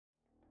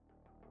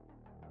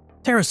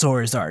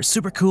Pterosaurs are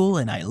super cool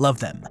and I love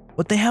them,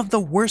 but they have the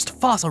worst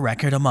fossil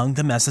record among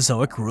the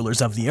Mesozoic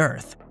rulers of the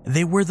Earth.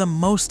 They were the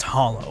most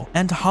hollow,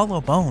 and hollow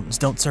bones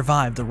don't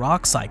survive the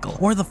rock cycle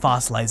or the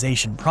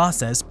fossilization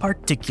process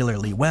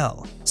particularly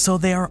well, so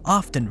they are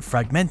often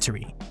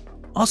fragmentary.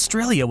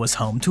 Australia was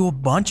home to a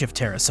bunch of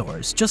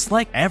pterosaurs, just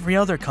like every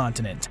other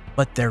continent,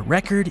 but their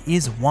record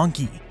is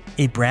wonky.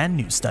 A brand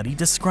new study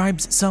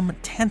describes some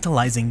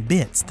tantalizing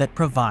bits that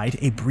provide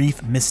a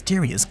brief,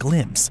 mysterious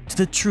glimpse to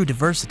the true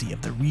diversity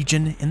of the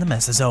region in the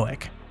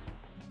Mesozoic.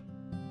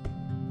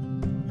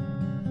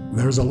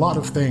 There's a lot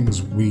of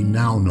things we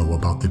now know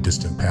about the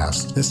distant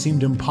past that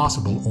seemed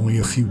impossible only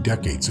a few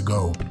decades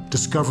ago.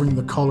 Discovering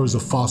the colors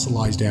of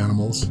fossilized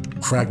animals,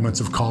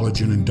 fragments of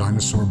collagen and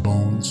dinosaur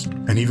bones,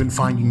 and even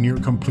finding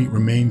near-complete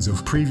remains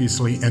of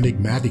previously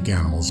enigmatic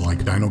animals like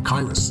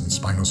Dinochirus and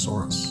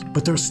Spinosaurus.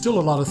 But there's still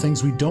a lot of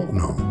things we don't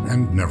know,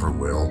 and never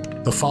will.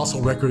 The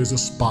fossil record is a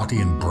spotty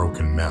and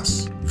broken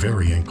mess,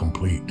 very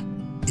incomplete.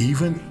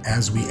 Even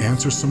as we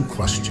answer some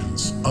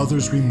questions,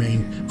 others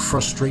remain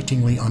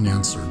frustratingly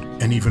unanswered,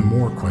 and even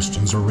more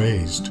questions are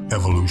raised.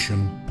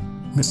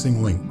 Evolution,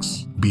 missing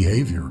links,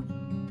 behavior,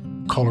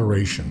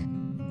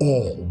 coloration,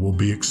 all will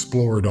be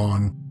explored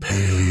on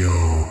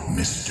Paleo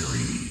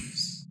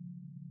Mysteries.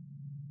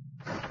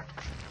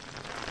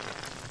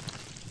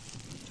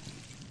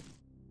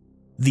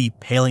 The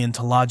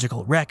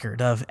paleontological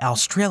record of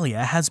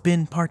Australia has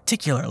been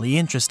particularly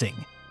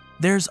interesting.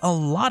 There's a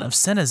lot of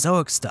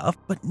Cenozoic stuff,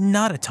 but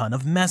not a ton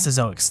of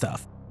Mesozoic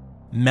stuff.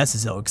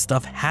 Mesozoic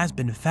stuff has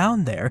been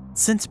found there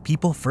since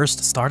people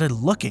first started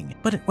looking,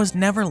 but it was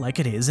never like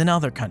it is in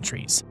other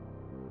countries.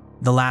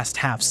 The last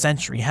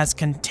half-century has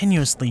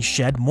continuously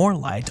shed more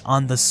light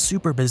on the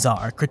super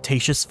bizarre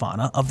Cretaceous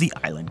fauna of the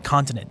island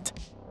continent.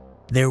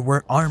 There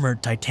were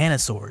armored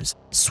titanosaurs,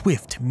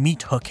 swift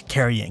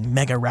meat-hook-carrying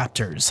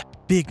megaraptors,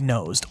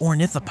 big-nosed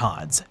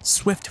ornithopods,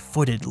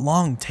 swift-footed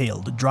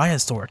long-tailed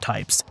dryosaur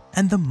types,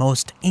 and the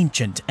most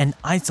ancient and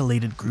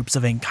isolated groups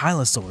of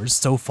ankylosaurs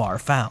so far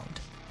found.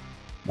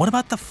 What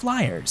about the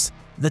flyers?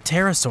 The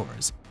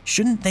pterosaurs?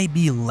 Shouldn't they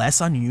be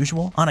less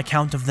unusual on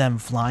account of them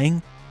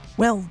flying?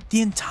 Well, the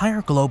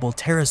entire global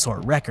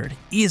pterosaur record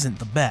isn't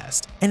the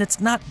best, and it's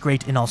not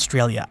great in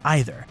Australia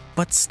either,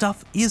 but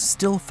stuff is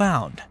still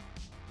found.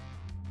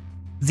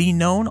 The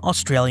known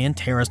Australian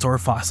pterosaur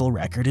fossil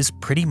record is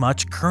pretty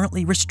much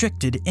currently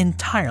restricted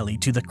entirely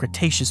to the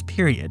Cretaceous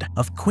period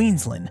of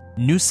Queensland,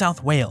 New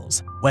South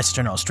Wales,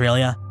 Western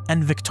Australia,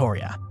 and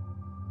Victoria.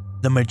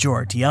 The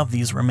majority of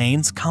these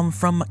remains come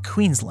from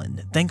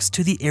Queensland thanks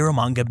to the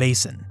Eromanga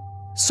Basin.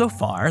 So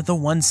far, the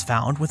ones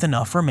found with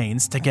enough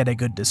remains to get a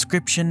good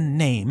description,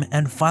 name,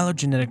 and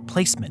phylogenetic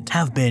placement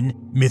have been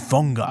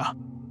Mythonga,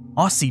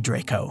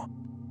 Ossidraco,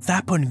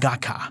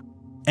 Thapungaka,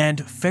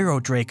 and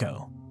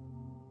Pterodraco.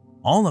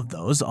 All of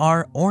those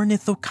are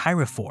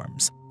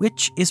ornithochiriforms,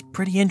 which is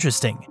pretty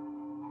interesting.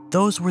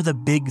 Those were the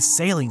big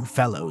sailing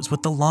fellows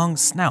with the long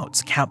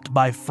snouts capped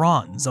by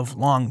fronds of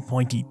long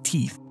pointy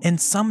teeth and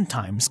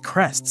sometimes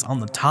crests on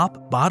the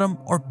top, bottom,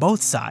 or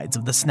both sides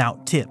of the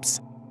snout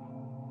tips.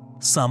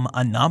 Some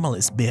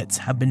anomalous bits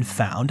have been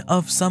found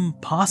of some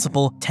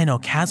possible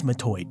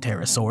ctenochasmatoid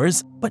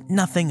pterosaurs, but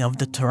nothing of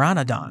the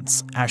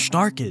pteranodonts,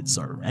 ashtarchids,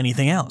 or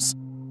anything else.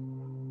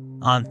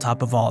 On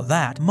top of all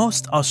that,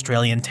 most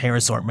Australian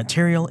pterosaur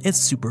material is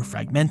super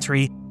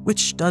fragmentary,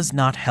 which does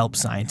not help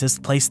scientists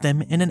place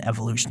them in an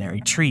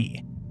evolutionary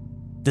tree.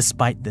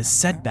 Despite this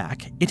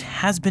setback, it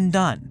has been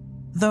done,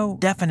 though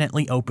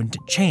definitely open to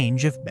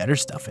change if better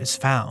stuff is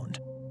found.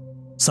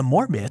 Some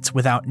more bits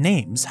without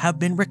names have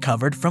been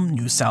recovered from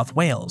New South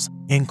Wales,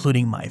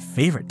 including my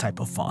favorite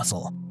type of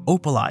fossil,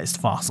 opalized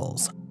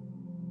fossils.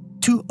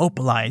 2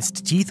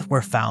 opalized teeth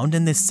were found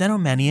in the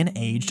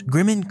Cenomanian-aged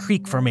Grimmen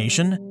Creek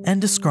Formation and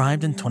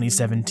described in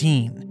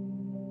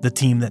 2017. The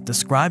team that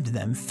described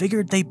them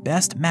figured they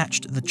best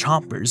matched the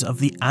chompers of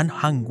the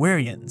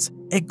Anhanguerians,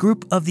 a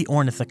group of the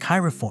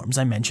ornithochiriforms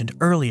I mentioned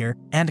earlier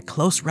and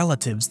close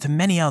relatives to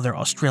many other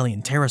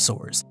Australian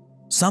pterosaurs.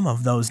 Some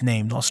of those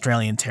named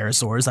Australian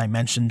pterosaurs I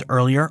mentioned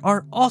earlier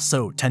are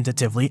also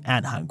tentatively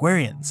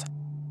Anhanguerians.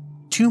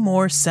 2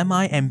 more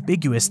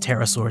semi-ambiguous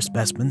pterosaur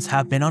specimens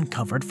have been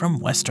uncovered from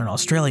Western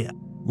Australia.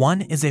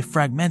 One is a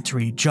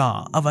fragmentary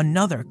jaw of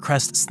another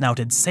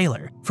crest-snouted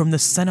sailor from the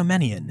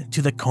Cenomanian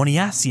to the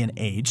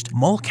Coniacian-aged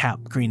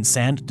mole-capped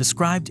greensand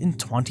described in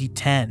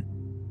 2010,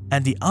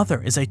 and the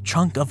other is a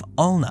chunk of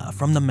ulna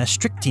from the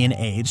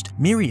Maastrichtian-aged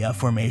Miria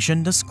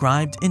Formation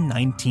described in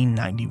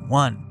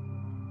 1991.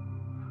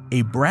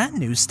 A brand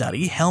new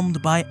study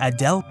helmed by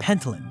Adele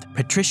Pentland,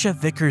 Patricia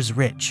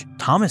Vickers-Rich,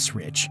 Thomas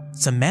Rich,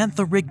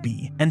 Samantha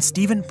Rigby, and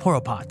Stephen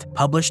Poropat,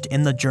 published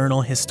in the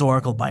journal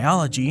Historical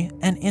Biology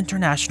and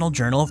International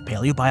Journal of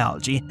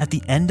Paleobiology at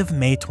the end of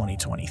May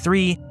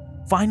 2023,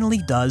 finally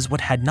does what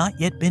had not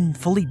yet been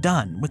fully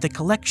done with a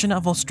collection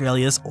of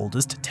Australia's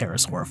oldest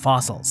pterosaur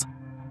fossils.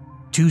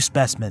 2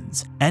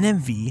 specimens,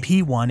 NMV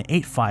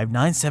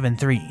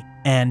P185973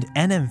 and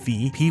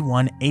NMV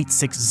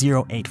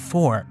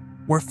P186084,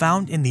 were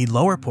found in the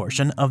lower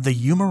portion of the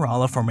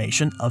Umarala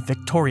Formation of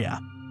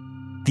Victoria.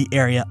 The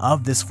area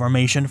of this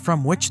formation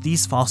from which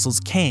these fossils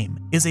came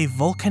is a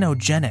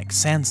volcanogenic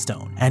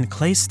sandstone and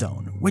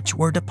claystone, which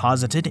were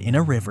deposited in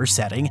a river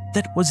setting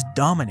that was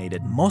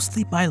dominated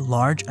mostly by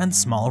large and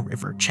small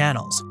river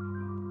channels.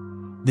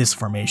 This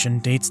formation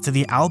dates to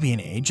the Albian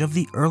age of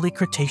the early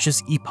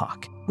Cretaceous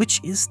epoch, which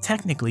is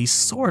technically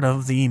sort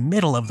of the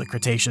middle of the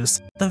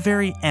Cretaceous, the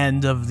very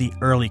end of the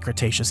early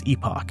Cretaceous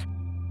epoch.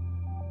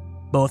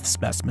 Both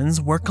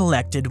specimens were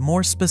collected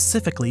more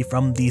specifically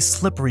from the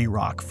Slippery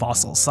Rock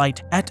fossil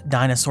site at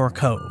Dinosaur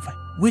Cove,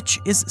 which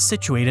is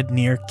situated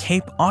near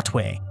Cape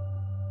Otway.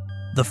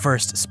 The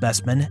first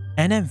specimen,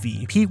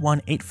 NMV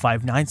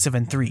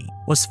P185973,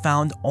 was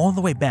found all the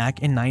way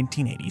back in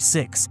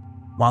 1986,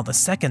 while the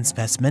second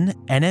specimen,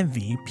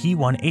 NMV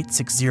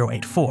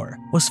P186084,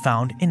 was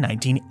found in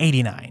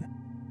 1989.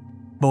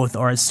 Both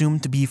are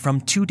assumed to be from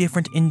two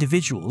different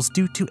individuals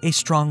due to a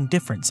strong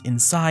difference in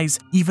size,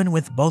 even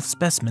with both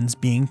specimens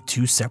being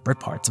two separate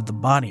parts of the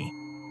body.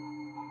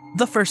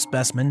 The first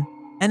specimen,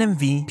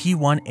 NMV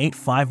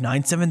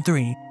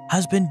P185973,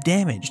 has been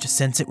damaged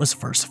since it was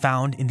first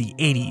found in the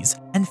 80s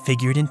and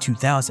figured in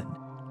 2000.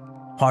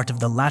 Part of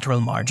the lateral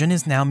margin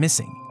is now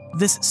missing.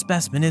 This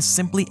specimen is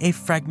simply a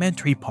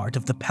fragmentary part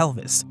of the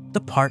pelvis,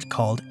 the part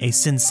called a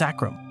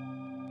synsacrum.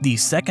 The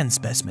second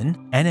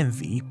specimen,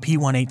 NMV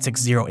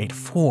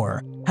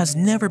P186084, has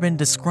never been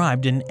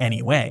described in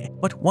any way,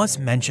 but was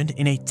mentioned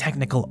in a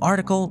technical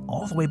article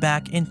all the way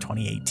back in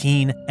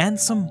 2018 and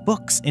some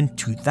books in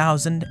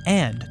 2000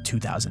 and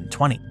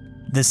 2020.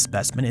 This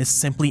specimen is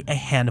simply a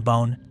hand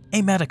bone,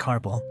 a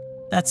metacarpal.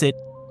 That's it.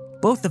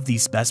 Both of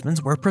these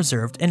specimens were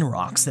preserved in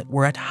rocks that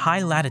were at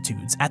high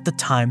latitudes at the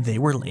time they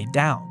were laid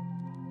down.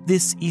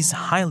 This is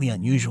highly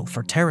unusual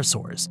for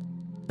pterosaurs.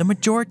 The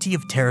majority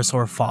of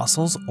pterosaur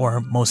fossils,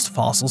 or most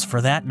fossils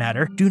for that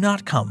matter, do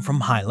not come from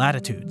high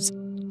latitudes.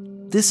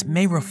 This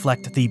may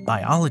reflect the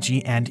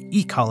biology and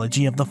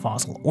ecology of the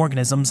fossil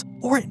organisms,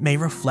 or it may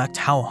reflect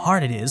how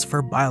hard it is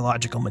for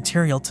biological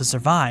material to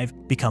survive,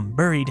 become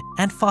buried,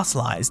 and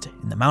fossilized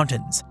in the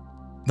mountains.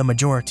 The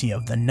majority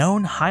of the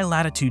known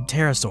high-latitude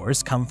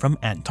pterosaurs come from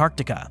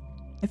Antarctica.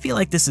 I feel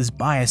like this is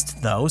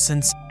biased though,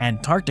 since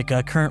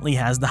Antarctica currently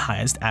has the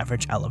highest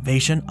average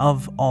elevation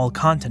of all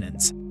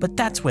continents. But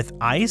that's with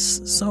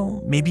ice,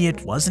 so maybe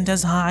it wasn't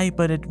as high,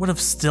 but it would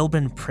have still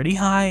been pretty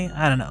high?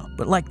 I don't know.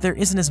 But like, there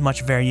isn't as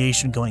much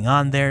variation going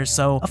on there,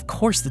 so of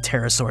course the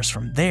pterosaurs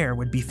from there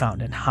would be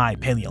found in high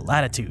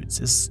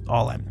paleolatitudes, is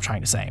all I'm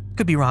trying to say.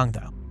 Could be wrong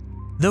though.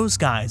 Those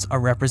guys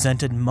are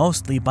represented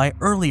mostly by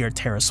earlier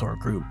pterosaur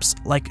groups,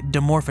 like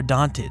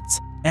Dimorphodontids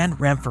and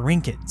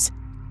Rhamphorhynchids.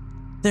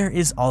 There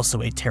is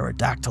also a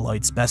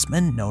pterodactyloid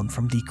specimen known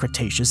from the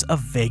Cretaceous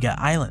of Vega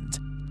Island.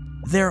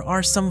 There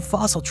are some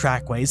fossil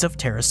trackways of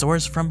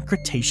pterosaurs from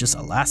Cretaceous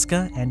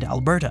Alaska and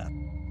Alberta.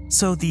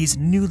 So these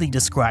newly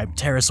described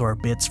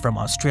pterosaur bits from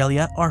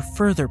Australia are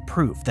further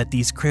proof that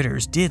these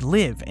critters did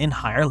live in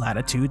higher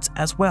latitudes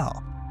as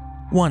well.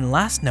 One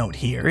last note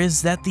here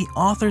is that the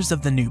authors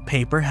of the new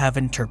paper have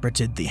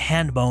interpreted the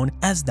hand bone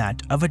as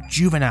that of a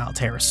juvenile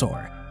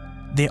pterosaur.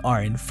 They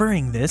are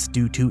inferring this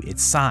due to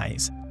its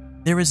size.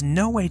 There is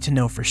no way to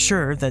know for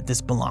sure that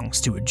this belongs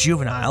to a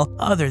juvenile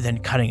other than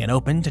cutting it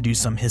open to do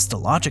some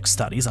histologic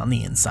studies on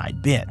the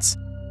inside bits.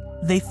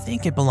 They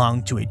think it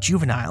belonged to a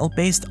juvenile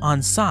based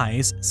on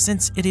size,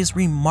 since it is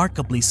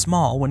remarkably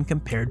small when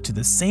compared to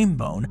the same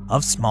bone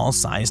of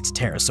small-sized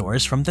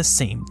pterosaurs from the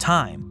same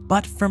time,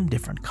 but from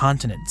different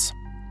continents.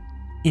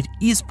 It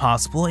is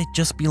possible it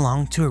just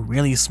belonged to a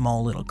really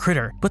small little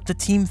critter, but the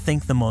team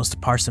think the most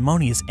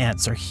parsimonious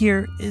answer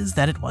here is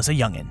that it was a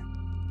youngin'.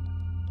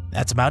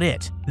 That's about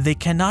it. They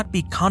cannot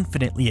be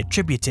confidently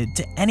attributed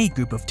to any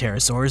group of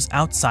pterosaurs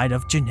outside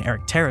of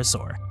generic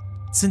pterosaur.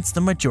 Since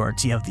the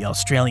majority of the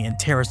Australian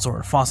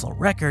pterosaur fossil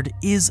record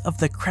is of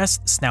the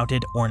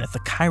crest-snouted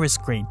Ornithochirus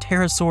grade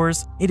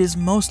pterosaurs, it is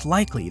most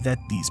likely that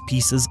these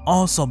pieces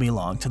also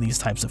belong to these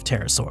types of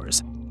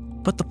pterosaurs.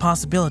 But the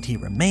possibility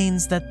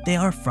remains that they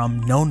are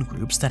from known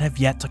groups that have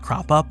yet to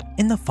crop up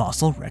in the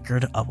fossil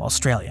record of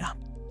Australia.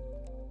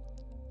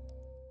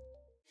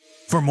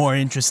 For more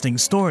interesting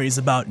stories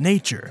about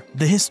nature,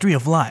 the history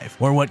of life,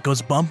 or what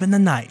goes bump in the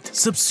night,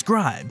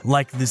 subscribe,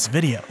 like this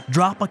video,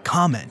 drop a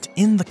comment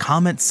in the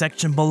comment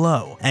section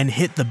below, and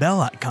hit the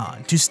bell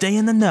icon to stay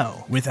in the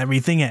know with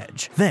everything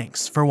Edge.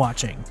 Thanks for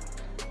watching.